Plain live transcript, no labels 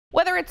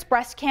it's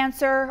breast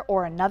cancer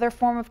or another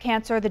form of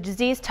cancer, the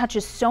disease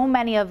touches so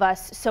many of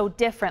us so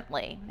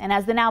differently. And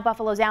as the Now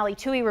Buffalo's Allie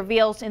Touhey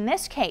reveals, in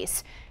this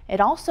case,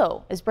 it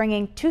also is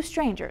bringing two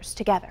strangers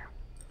together.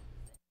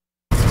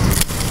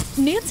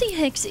 Nancy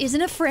Hicks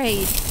isn't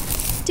afraid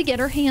to get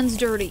her hands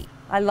dirty.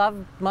 I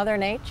love Mother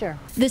Nature.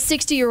 The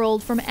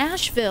 60-year-old from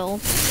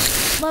Asheville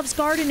loves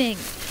gardening,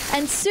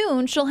 and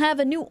soon she'll have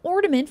a new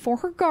ornament for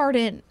her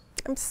garden.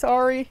 I'm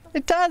sorry.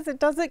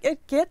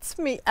 It gets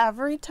me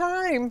every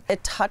time.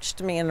 It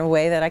touched me in a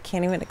way that I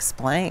can't even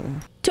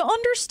explain. To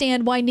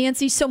understand why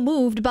Nancy's so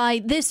moved by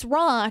this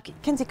rock,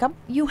 Kenzie, come.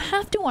 You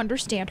have to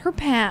understand her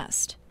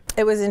past.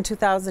 It was in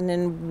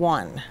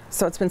 2001,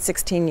 so it's been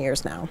 16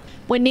 years now.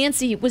 When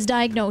Nancy was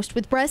diagnosed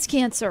with breast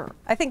cancer.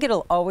 I think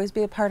it'll always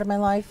be a part of my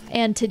life.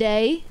 And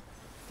today,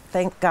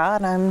 thank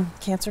God I'm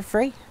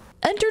cancer-free.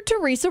 Enter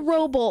Teresa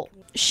Roble.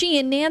 She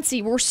and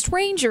Nancy were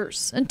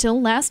strangers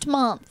until last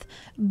month,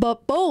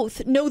 but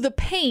both know the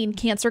pain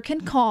cancer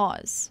can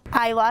cause.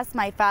 I lost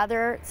my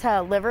father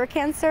to liver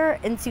cancer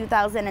in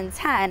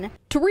 2010.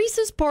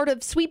 Teresa's part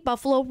of Sweet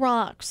Buffalo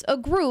Rocks, a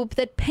group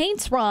that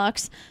paints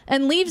rocks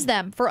and leaves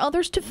them for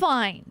others to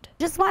find.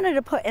 Just wanted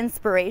to put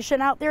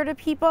inspiration out there to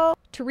people.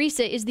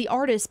 Teresa is the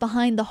artist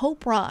behind the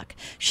Hope Rock.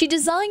 She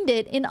designed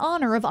it in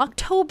honor of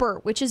October,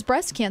 which is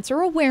Breast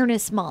Cancer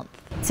Awareness Month.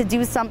 To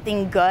do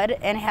something good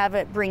and have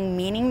it bring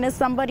meaning to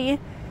somebody,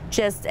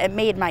 it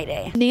made my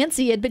day.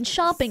 Nancy had been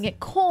shopping at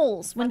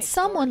Kohl's when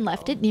someone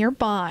left it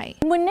nearby.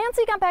 When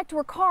Nancy got back to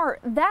her car,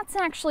 that's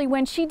actually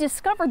when she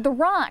discovered the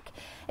rock.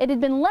 It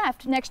had been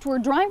left next to her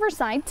driver's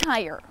side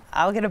tire.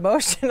 I'll get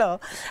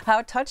emotional.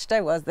 How touched I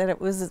was that it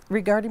was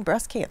regarding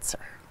breast cancer.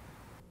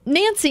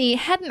 Nancy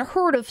hadn't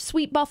heard of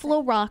Sweet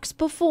Buffalo Rocks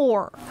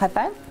before. High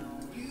five.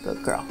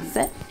 Good girl.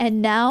 Sit.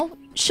 And now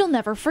she'll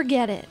never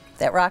forget it.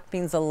 That rock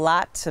means a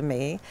lot to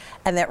me,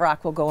 and that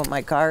rock will go in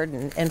my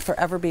garden and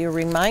forever be a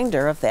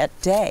reminder of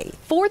that day.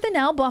 For the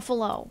Now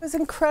Buffalo, I was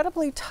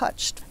incredibly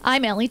touched.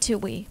 I'm Allie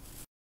Touhey.